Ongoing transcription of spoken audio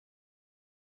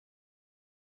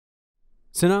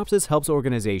Synopsys helps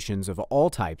organizations of all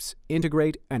types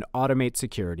integrate and automate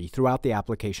security throughout the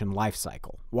application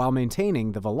lifecycle while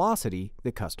maintaining the velocity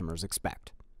that customers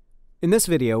expect. In this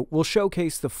video, we'll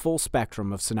showcase the full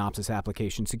spectrum of Synopsys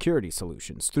application security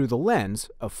solutions through the lens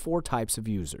of 4 types of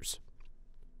users.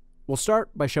 We'll start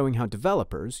by showing how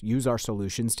developers use our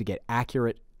solutions to get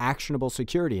accurate, actionable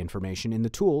security information in the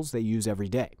tools they use every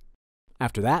day.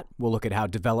 After that, we'll look at how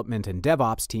development and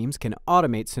DevOps teams can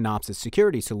automate Synopsys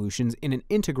security solutions in an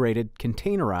integrated,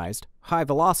 containerized,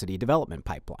 high-velocity development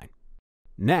pipeline.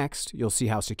 Next, you'll see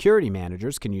how security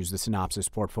managers can use the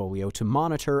Synopsys portfolio to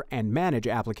monitor and manage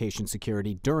application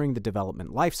security during the development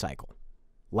lifecycle.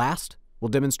 Last, we'll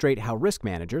demonstrate how risk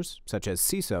managers, such as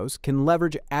CISOs, can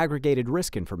leverage aggregated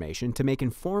risk information to make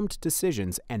informed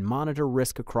decisions and monitor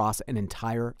risk across an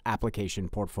entire application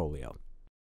portfolio.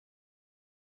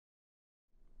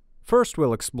 First,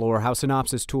 we'll explore how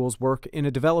Synopsys tools work in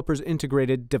a developer's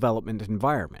integrated development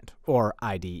environment, or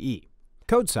IDE.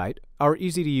 CodeSite, our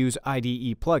easy-to-use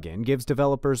IDE plugin, gives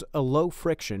developers a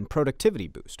low-friction productivity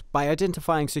boost by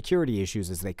identifying security issues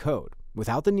as they code,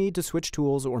 without the need to switch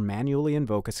tools or manually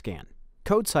invoke a scan.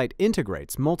 CodeSite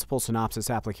integrates multiple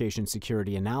Synopsys application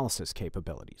security analysis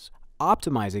capabilities,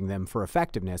 optimizing them for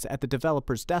effectiveness at the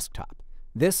developer's desktop.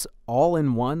 This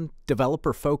all-in-one,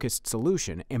 developer-focused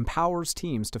solution empowers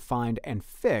teams to find and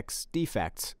fix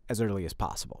defects as early as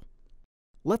possible.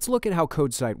 Let's look at how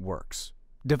CodeSite works.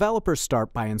 Developers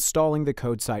start by installing the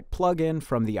CodeSite plugin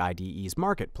from the IDE's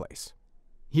marketplace.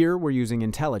 Here we're using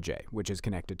IntelliJ, which is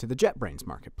connected to the JetBrains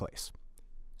marketplace.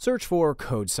 Search for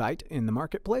CodeSite in the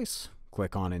marketplace,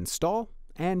 click on Install,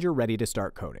 and you're ready to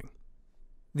start coding.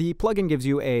 The plugin gives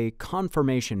you a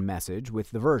confirmation message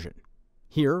with the version.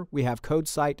 Here we have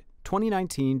CodeSite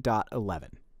 2019.11,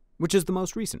 which is the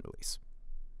most recent release.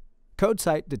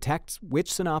 CodeSite detects which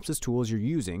Synopsys tools you're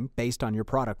using based on your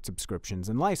product subscriptions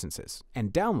and licenses,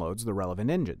 and downloads the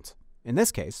relevant engines. In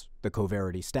this case, the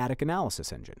Coverity Static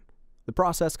Analysis engine. The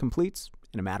process completes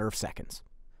in a matter of seconds.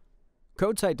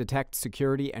 CodeSite detects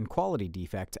security and quality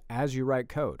defects as you write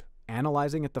code,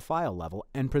 analyzing at the file level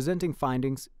and presenting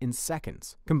findings in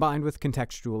seconds, combined with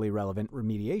contextually relevant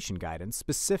remediation guidance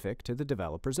specific to the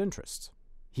developer's interests.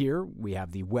 Here, we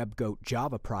have the WebGoat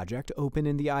Java project open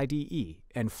in the IDE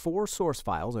and 4 source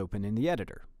files open in the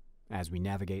editor. As we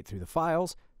navigate through the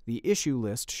files, the issue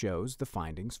list shows the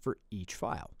findings for each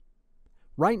file.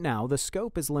 Right now, the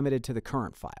scope is limited to the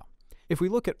current file. If we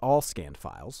look at all scanned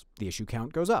files, the issue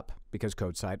count goes up because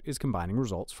CodeSite is combining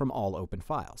results from all open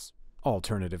files.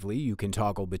 Alternatively, you can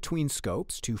toggle between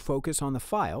scopes to focus on the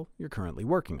file you're currently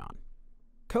working on.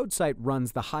 CodeSite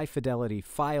runs the high-fidelity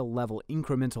file-level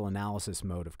incremental analysis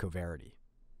mode of Coverity.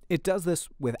 It does this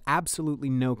with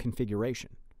absolutely no configuration.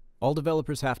 All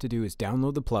developers have to do is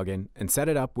download the plugin and set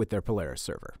it up with their Polaris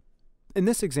server. In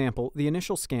this example, the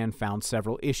initial scan found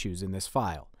several issues in this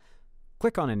file.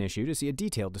 Click on an issue to see a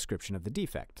detailed description of the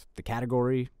defect, the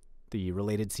category, the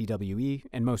related CWE,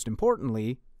 and most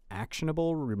importantly,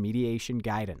 actionable remediation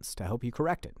guidance to help you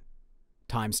correct it.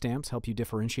 Timestamps help you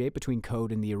differentiate between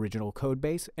code in the original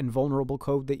codebase and vulnerable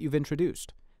code that you've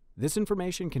introduced. This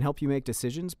information can help you make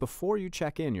decisions before you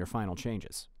check in your final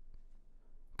changes.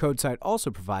 CodeSite also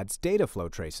provides data flow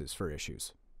traces for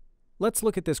issues. Let's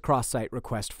look at this cross-site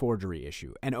request forgery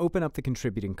issue and open up the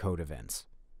contributing code events.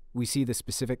 We see the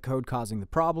specific code causing the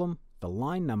problem, the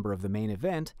line number of the main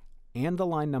event, and the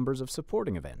line numbers of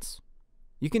supporting events.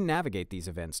 You can navigate these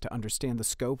events to understand the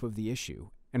scope of the issue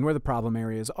and where the problem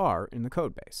areas are in the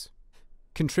codebase.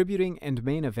 Contributing and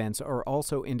main events are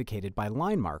also indicated by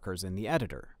line markers in the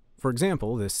editor. For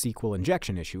example, this SQL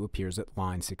injection issue appears at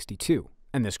line 62,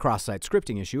 and this cross-site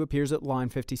scripting issue appears at line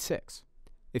 56.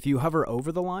 If you hover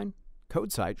over the line,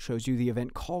 CodeSite shows you the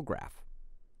event call graph.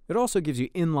 It also gives you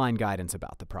inline guidance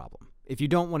about the problem. If you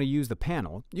don't want to use the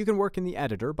panel, you can work in the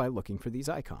editor by looking for these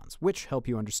icons, which help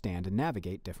you understand and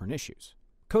navigate different issues.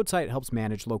 CodeSite helps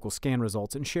manage local scan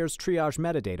results and shares triage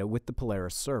metadata with the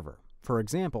Polaris server. For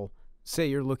example, say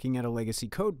you're looking at a legacy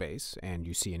codebase and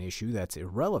you see an issue that's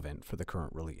irrelevant for the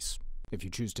current release. If you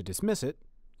choose to dismiss it,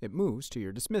 it moves to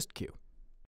your dismissed queue.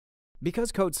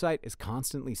 Because CodeSite is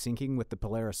constantly syncing with the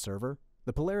Polaris server,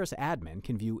 the Polaris admin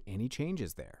can view any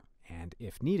changes there, and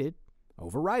if needed,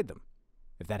 override them.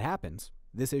 If that happens,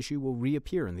 this issue will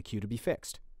reappear in the queue to be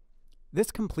fixed. This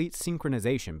complete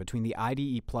synchronization between the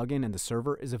IDE plugin and the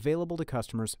server is available to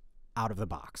customers out of the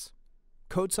box.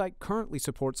 CodeSite currently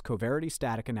supports Coverity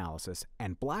Static Analysis,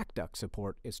 and Black Duck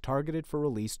support is targeted for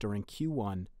release during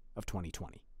Q1 of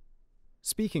 2020.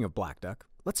 Speaking of Black Duck,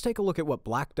 let's take a look at what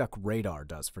Black Duck Radar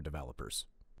does for developers.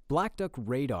 Black Duck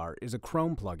Radar is a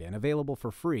Chrome plugin available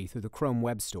for free through the Chrome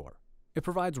Web Store. It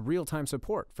provides real-time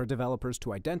support for developers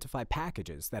to identify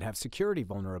packages that have security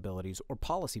vulnerabilities or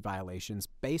policy violations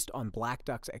based on Black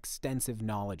Duck's extensive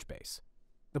knowledge base.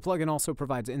 The plugin also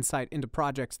provides insight into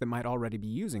projects that might already be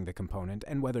using the component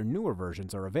and whether newer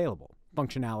versions are available,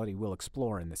 functionality we'll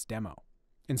explore in this demo.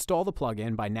 Install the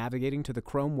plugin by navigating to the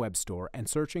Chrome Web Store and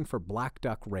searching for Black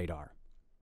Duck Radar.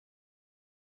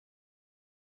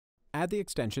 Add the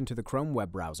extension to the Chrome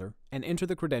web browser and enter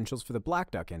the credentials for the Black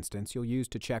Duck instance you'll use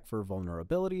to check for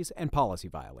vulnerabilities and policy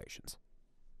violations.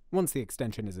 Once the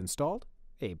extension is installed,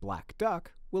 a black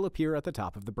duck will appear at the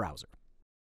top of the browser.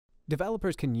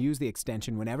 Developers can use the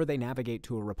extension whenever they navigate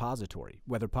to a repository,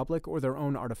 whether public or their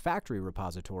own Artifactory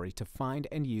repository, to find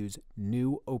and use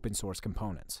new open-source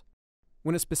components.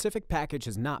 When a specific package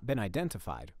has not been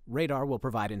identified, Radar will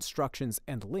provide instructions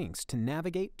and links to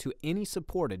navigate to any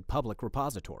supported public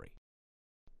repository.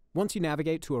 Once you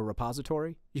navigate to a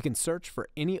repository, you can search for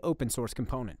any open-source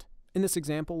component. In this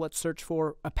example, let's search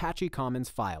for Apache Commons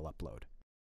file upload.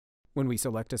 When we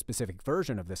select a specific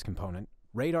version of this component,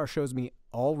 Radar shows me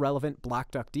all relevant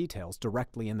Black Duck details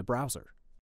directly in the browser.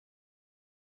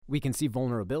 We can see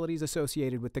vulnerabilities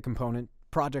associated with the component,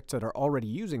 projects that are already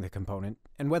using the component,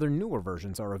 and whether newer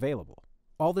versions are available.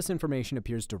 All this information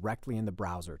appears directly in the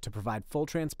browser to provide full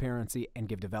transparency and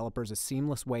give developers a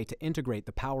seamless way to integrate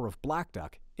the power of Black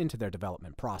Duck into their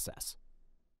development process.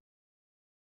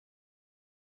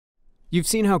 You've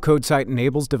seen how CodeSite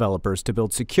enables developers to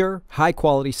build secure,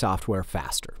 high-quality software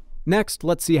faster. Next,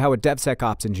 let's see how a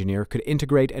DevSecOps engineer could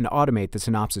integrate and automate the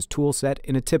Synopsys toolset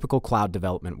in a typical cloud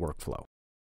development workflow.